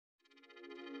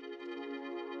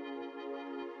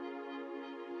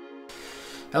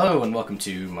Hello and welcome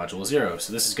to Module 0.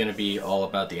 So this is going to be all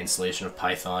about the installation of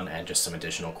Python and just some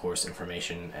additional course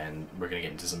information, and we're going to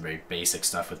get into some very basic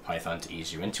stuff with Python to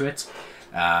ease you into it.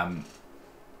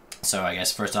 So I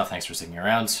guess first off, thanks for sticking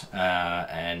around,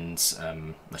 and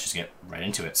let's just get right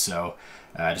into it. So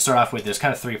to start off with, there's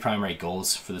kind of three primary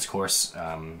goals for this course.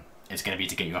 It's going to be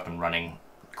to get you up and running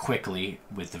quickly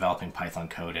with developing Python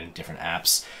code and different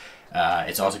apps.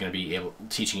 It's also going to be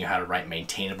teaching you how to write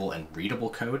maintainable and readable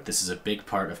code. This is a big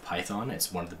part of Python.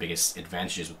 It's one of the biggest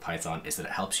advantages with Python is that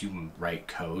it helps you write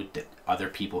code that other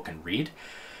people can read.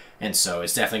 And so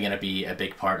it's definitely going to be a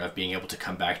big part of being able to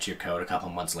come back to your code a couple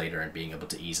months later and being able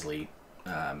to easily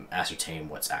ascertain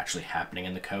what's actually happening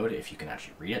in the code if you can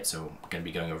actually read it. So I'm going to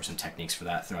be going over some techniques for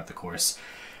that throughout the course.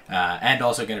 And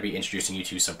also going to be introducing you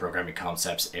to some programming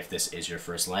concepts if this is your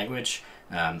first language.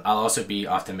 I'll also be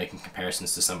often making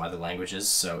comparisons to some other languages,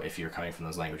 so if you're coming from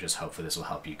those languages, hopefully this will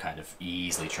help you kind of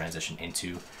easily transition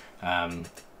into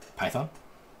Python.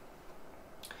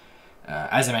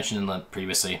 As I mentioned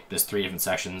previously, there's three different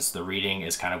sections. The reading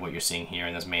is kind of what you're seeing here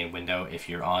in this main window. If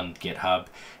you're on GitHub,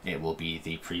 it will be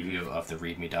the preview of the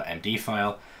readme.md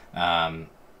file.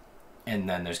 And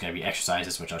then there's going to be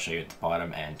exercises, which I'll show you at the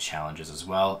bottom, and challenges as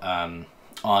well.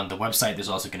 On the website, there's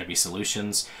also going to be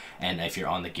solutions. And if you're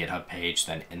on the GitHub page,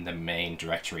 then in the main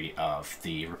directory of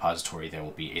the repository, there will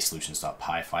be a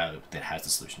solutions.py file that has the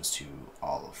solutions to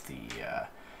all of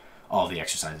the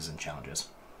exercises and challenges.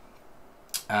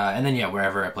 And then, yeah,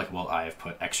 wherever applicable, I've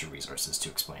put extra resources to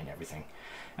explain everything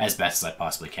as best as I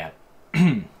possibly can.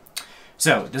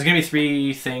 So there's going to be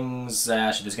three things,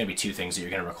 actually there's going to be two things that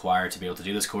you're going to require to be able to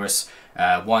do this course.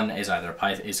 One is either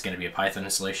going to be a Python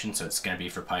installation, so it's going to be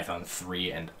for Python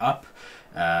 3 and up.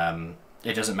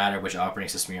 It doesn't matter which operating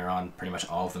system you're on, pretty much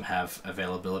all of them have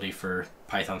availability for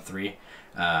Python 3,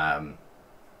 and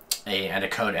a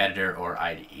code editor or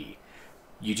IDE.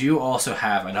 You do also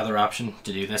have another option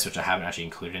to do this, which I haven't actually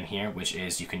included in here, which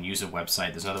is you can use a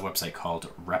website. There's another website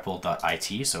called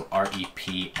repl.it, so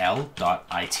repl.it.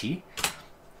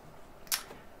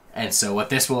 And so what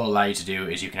this will allow you to do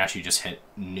is you can actually just hit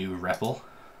new REPL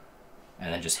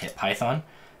and then just hit Python.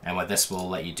 And what this will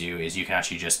let you do is you can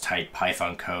actually just type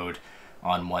Python code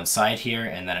on one side here,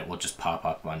 and then it will just pop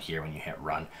up on here when you hit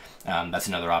run. That's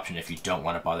another option if you don't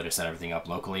want to bother to set everything up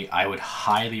locally. I would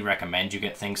highly recommend you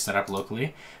get things set up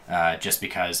locally, just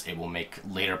because it will make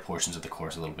later portions of the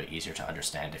course a little bit easier to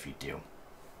understand if you do.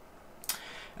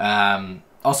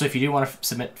 Also, if you do want to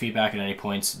submit feedback at any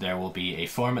point, there will be a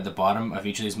form at the bottom of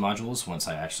each of these modules once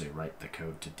I actually write the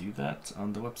code to do that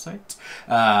on the website.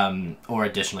 Or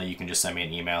additionally, you can just send me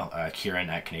an email,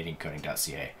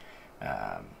 kieran@canadiancoding.ca.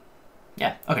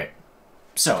 Yeah, okay.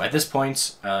 So at this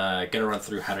point, I'm going to run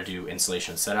through how to do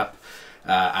installation setup.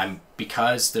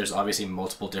 Because there's obviously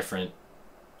multiple different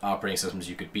operating systems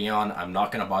you could be on, I'm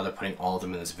not going to bother putting all of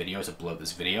them in this video to bloat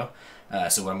this video.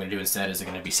 So what I'm going to do instead is there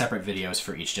are going to be separate videos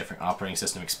for each different operating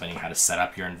system explaining how to set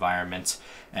up your environment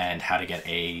and how to get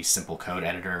a simple code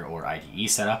editor or IDE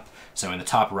set up. So in the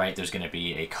top right, there's going to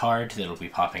be a card that will be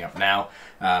popping up now.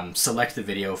 Select the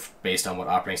video based on what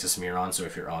operating system you're on. So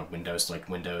if you're on Windows, select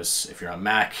Windows. If you're on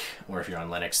Mac or if you're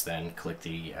on Linux, then click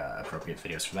the appropriate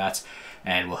videos for that,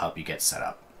 and we'll help you get set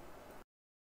up.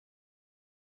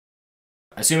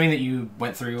 Assuming that you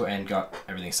went through and got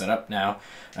everything set up now,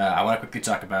 I want to quickly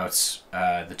talk about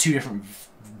the two different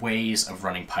ways of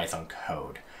running Python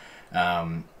code.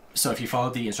 So if you follow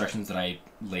the instructions that I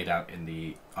laid out in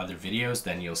the other videos,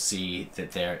 then you'll see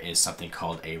that there is something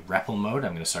called a REPL mode.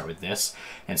 I'm going to start with this.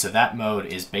 And so that mode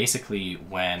is basically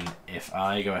when, if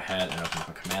I go ahead and open up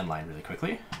a command line really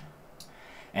quickly,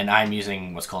 and I'm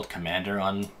using what's called Commander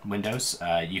on Windows.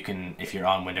 You can, if you're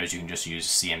on Windows, you can just use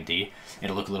CMD.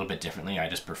 It'll look a little bit differently. I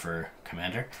just prefer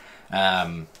Commander.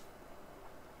 And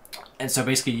so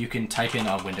basically you can type in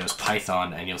on Windows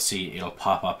Python and you'll see it'll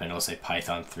pop up and it'll say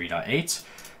Python 3.8.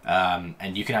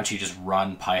 And you can actually just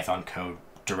run Python code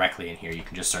directly in here. You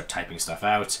can just start typing stuff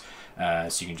out.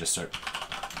 So you can just start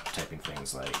typing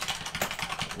things like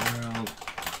world,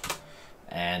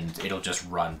 and it'll just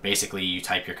run. Basically, you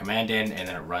type your command in, and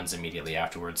then it runs immediately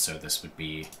afterwards. So this would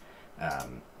be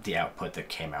the output that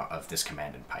came out of this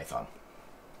command in Python.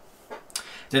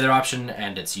 The other option,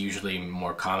 and it's usually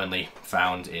more commonly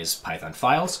found, is Python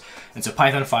files. And so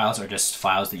Python files are just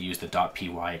files that use the .py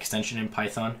extension in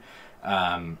Python.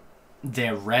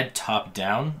 they're read top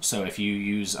down. So if you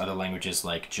use other languages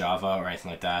like Java or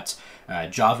anything like that,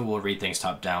 Java will read things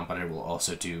top down, but it will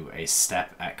also do a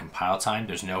step at compile time.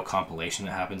 There's no compilation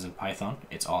that happens in Python.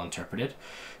 It's all interpreted.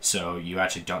 So you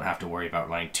actually don't have to worry about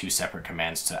running two separate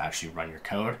commands to actually run your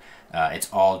code.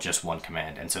 It's all just one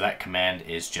command. And so that command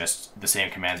is just the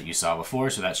same command that you saw before.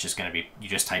 So that's just going to be, you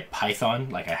just type Python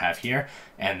like I have here,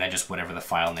 and then just whatever the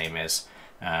file name is,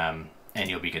 and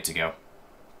you'll be good to go.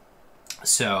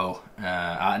 So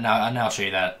now I'll show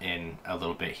you that in a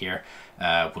little bit here.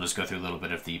 We'll just go through a little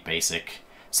bit of the basic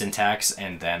syntax,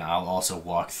 and then I'll also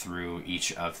walk through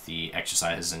each of the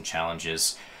exercises and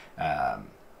challenges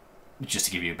just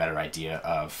to give you a better idea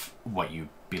of what you'd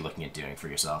be looking at doing for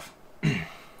yourself.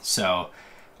 So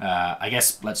I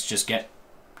guess let's just get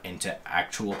into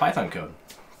actual Python code.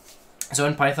 So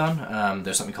in Python,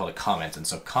 there's something called a comment, and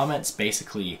so comments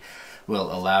basically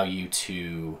will allow you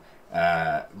to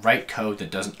write code that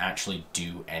doesn't actually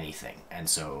do anything. And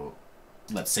so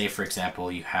let's say, for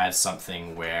example, you had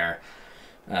something where,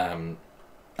 I'll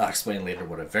explain later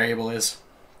what a variable is,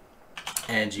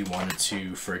 and you wanted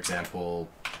to, for example,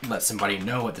 let somebody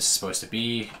know what this is supposed to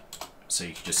be. So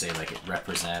you could just say like it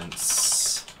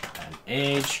represents an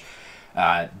age.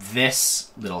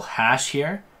 This little hash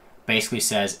here basically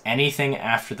says anything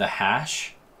after the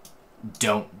hash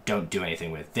don't do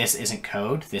anything with. This isn't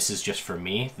code. This is just for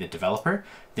me, the developer.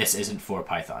 This isn't for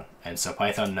Python. And so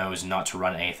Python knows not to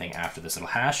run anything after this little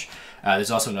hash. There's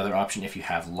also another option if you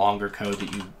have longer code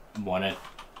that you want to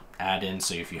add in.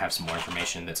 So if you have some more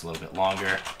information that's a little bit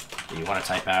longer that you want to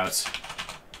type out,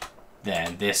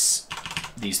 then these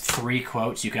three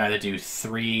quotes, you can either do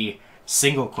 3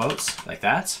 single quotes like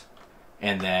that,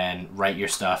 and then write your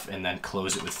stuff and then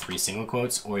close it with 3 single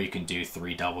quotes, or you can do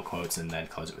 3 double quotes and then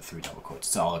close it with 3 double quotes.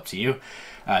 It's all up to you.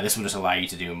 This will just allow you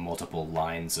to do multiple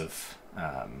lines of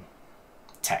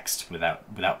text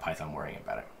without Python worrying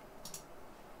about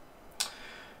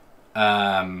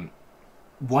it.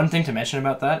 One thing to mention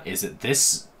about that is that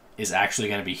this is actually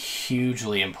going to be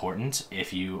hugely important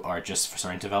if you are just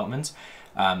starting development.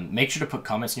 Make sure to put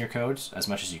comments in your code as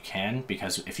much as you can,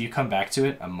 because if you come back to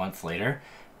it a month later,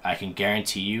 I can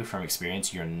guarantee you from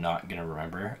experience you're not going to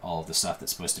remember all of the stuff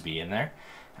that's supposed to be in there.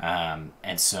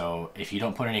 And so if you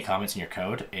don't put any comments in your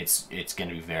code, it's going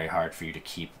to be very hard for you to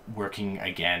keep working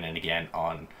again and again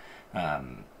on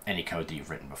any code that you've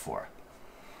written before.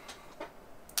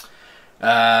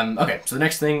 Okay, so the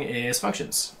next thing is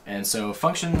functions. And so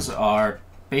functions are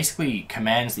basically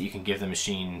commands that you can give the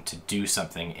machine to do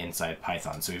something inside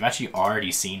Python. So we've actually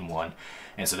already seen one,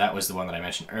 and so that was the one that I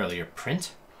mentioned earlier,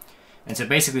 print. And so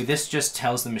basically this just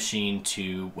tells the machine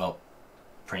to, well,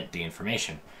 print the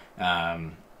information.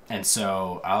 And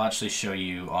so I'll actually show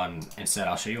you on, instead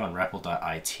I'll show you on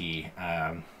REPL.it.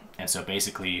 And so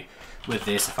basically with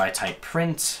this, if I type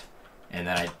print, and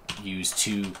then I use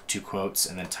two quotes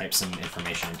and then type some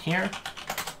information in here,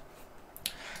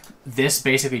 this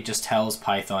basically just tells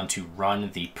Python to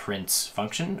run the print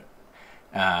function.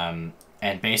 And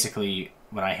basically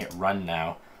when I hit run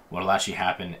now, what will actually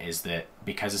happen is that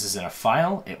because this is in a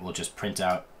file, it will just print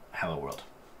out hello world.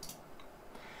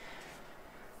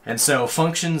 And so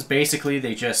functions, basically,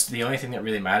 the only thing that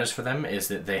really matters for them is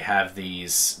that they have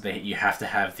these, you have to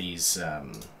have these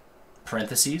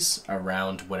parentheses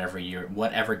around whatever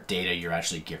data you're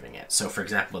actually giving it. So for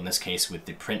example, in this case with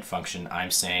the print function,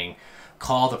 I'm saying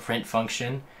call the print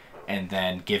function and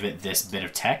then give it this bit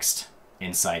of text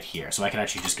inside here. So I can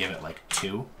actually just give it like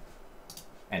 2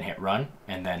 and hit run,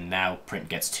 and then now print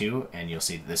gets 2, and you'll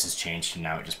see that this has changed and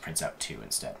now it just prints out 2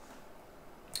 instead.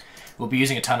 We'll be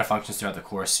using a ton of functions throughout the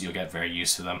course. You'll get very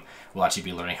used to them. We'll actually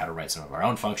be learning how to write some of our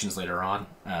own functions later on.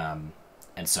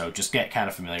 And so just get kind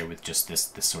of familiar with just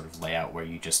this sort of layout where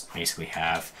you just basically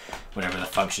have whatever the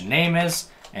function name is,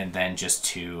 and then just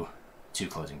two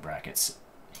closing brackets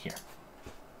here.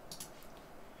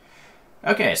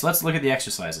 Okay, so let's look at the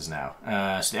exercises now.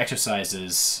 So the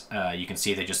exercises, you can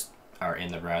see they just are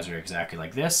in the browser exactly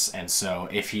like this. And so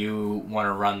if you want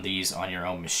to run these on your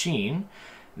own machine,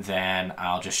 then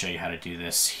I'll just show you how to do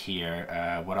this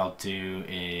here. What I'll do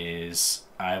is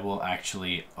I will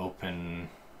actually open,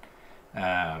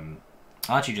 I'll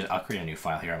create a new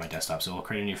file here on my desktop. So we'll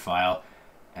create a new file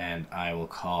and I will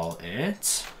call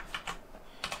it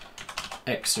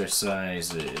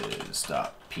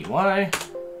exercises.py.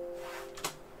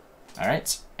 All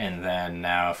right, and then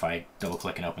now if I double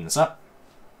click and open this up,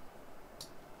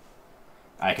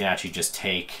 I can actually just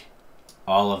take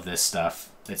all of this stuff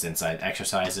that's inside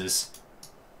exercises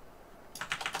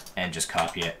and just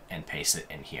copy it and paste it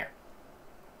in here.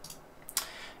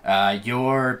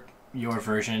 Your your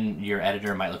version, your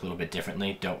editor might look a little bit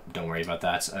differently. Don't worry about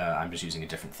that. I'm just using a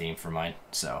different theme for mine.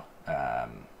 So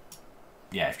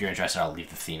yeah, if you're interested, I'll leave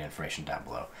the theme information down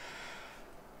below.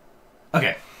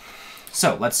 Okay,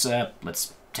 so let's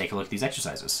take a look at these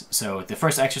exercises. So the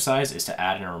first exercise is to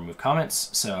add and remove comments.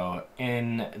 So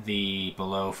in the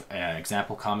below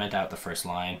example, comment out the first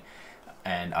line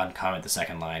and uncomment the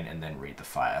second line and then read the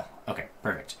file. Okay,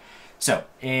 perfect. So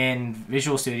in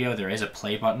Visual Studio, there is a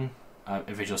play button,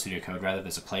 Visual Studio Code rather,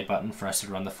 there's a play button for us to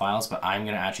run the files, but I'm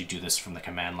going to actually do this from the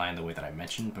command line the way that I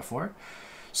mentioned before.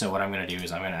 So what I'm going to do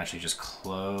is I'm going to actually just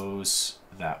close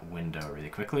that window really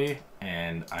quickly,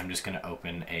 and I'm just going to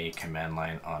open a command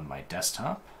line on my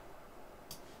desktop.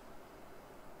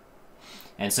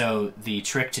 And so the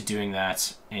trick to doing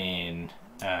that in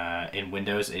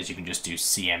Windows is you can just do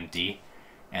CMD,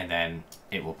 and then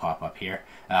it will pop up here.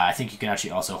 I think you can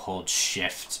actually also hold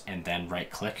Shift and then right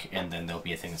click, and then there'll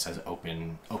be a thing that says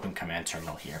open command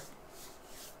terminal here.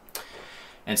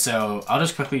 And so I'll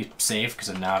just quickly save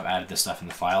because now I've added this stuff in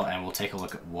the file, and we'll take a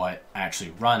look at what actually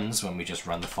runs when we just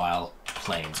run the file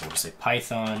plain. So we'll just say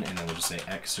Python, and then we'll just say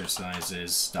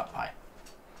exercises.py.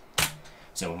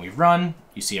 So when we run,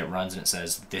 you see it runs and it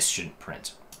says this shouldn't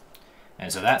print.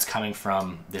 And so that's coming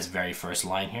from this very first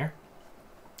line here,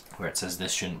 where it says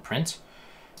this shouldn't print.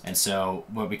 And so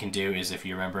what we can do is, if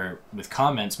you remember with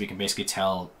comments, we can basically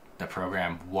tell the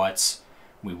program what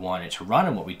we want it to run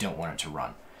and what we don't want it to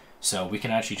run. So we can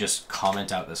actually just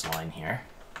comment out this line here.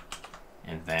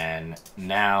 And then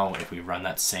now if we run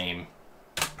that same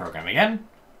program again,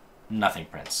 nothing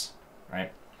prints,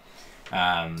 right?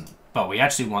 But we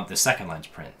actually want the second line to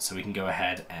print. So we can go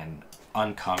ahead and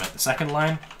uncomment the second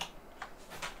line.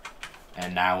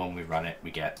 And now when we run it, we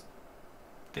get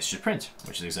this should print,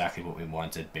 which is exactly what we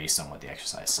wanted based on what the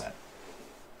exercise said.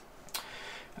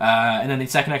 And then the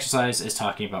second exercise is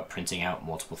talking about printing out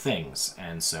multiple things.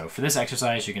 And so for this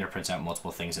exercise, you're going to print out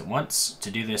multiple things at once.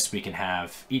 To do this, we can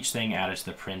have each thing added to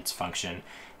the print function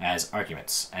as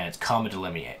arguments, and it's comma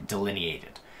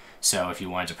delineated. So if you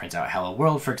wanted to print out hello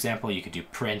world, for example, you could do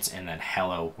print and then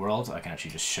hello world. I can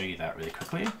actually just show you that really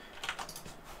quickly.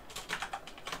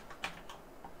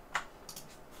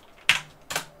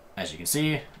 As you can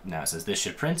see, now it says this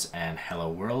should print and hello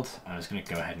world. I'm just going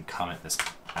to go ahead and comment this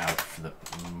out for the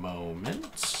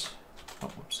moment. Oh,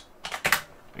 whoops. There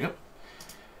we go.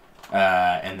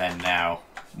 And then now,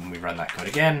 when we run that code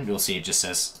again, you'll see it just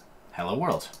says hello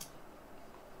world.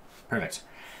 Perfect.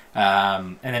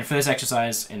 And then for this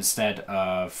exercise, instead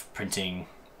of printing,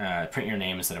 print your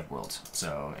name instead of world.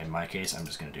 So in my case, I'm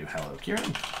just going to do hello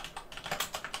Kieran.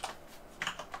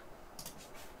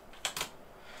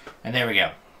 And there we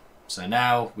go. So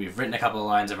now we've written a couple of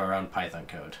lines of our own Python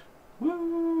code.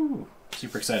 Woo!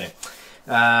 Super exciting.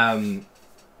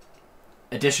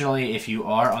 Additionally, if you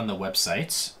are on the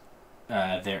website,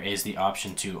 there is the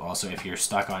option to also, if you're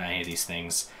stuck on any of these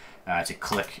things, to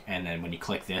click, and then when you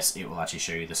click this, it will actually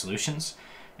show you the solutions.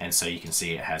 And so you can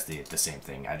see it has the same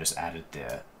thing. I just added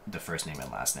the first name and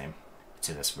last name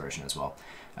to this version as well.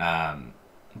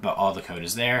 But all the code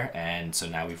is there, and so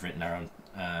now we've written our own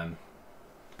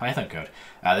Python code.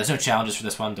 There's no challenges for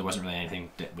this one. There wasn't really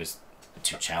anything that was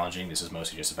too challenging. This is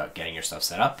mostly just about getting your stuff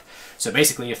set up. So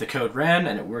basically, if the code ran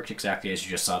and it worked exactly as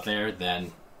you just saw there,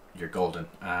 then you're golden.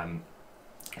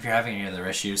 If you're having any other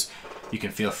issues, you can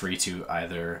feel free to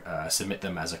either submit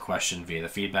them as a question via the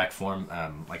feedback form,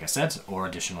 like I said, or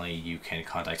additionally, you can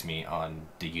contact me on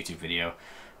the YouTube video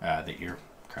that you're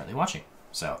currently watching.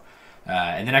 So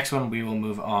in the next one, we will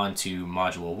move on to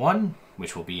Module 1,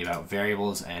 which will be about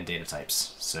variables and data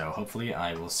types. So hopefully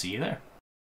I will see you there.